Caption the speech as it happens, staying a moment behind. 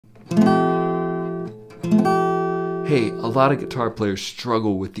Hey, a lot of guitar players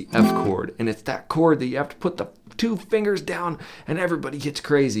struggle with the F chord, and it's that chord that you have to put the 2 fingers down and everybody gets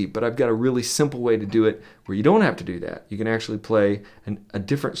crazy. But I've got a really simple way to do it where you don't have to do that. You can actually play a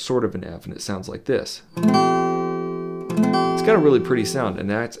different sort of an F, and it sounds like this. It's got a really pretty sound, and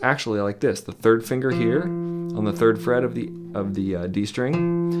that's actually like this. The 3rd finger here on the 3rd fret of the D string,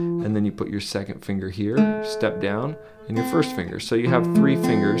 and then you put your 2nd finger here, step down, and your 1st finger. So you have 3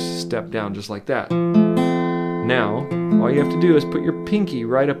 fingers step down just like that. Now, all you have to do is put your pinky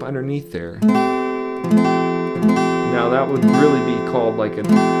right up underneath there. Now that would really be called like an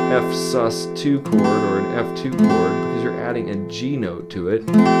F sus2 chord or an F2 chord because you're adding a G note to it.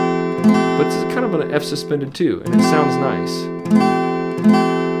 But it's kind of an F suspended 2, and it sounds nice.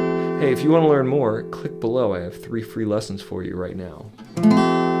 Hey, if you want to learn more, click below. I have 3 free lessons for you right now.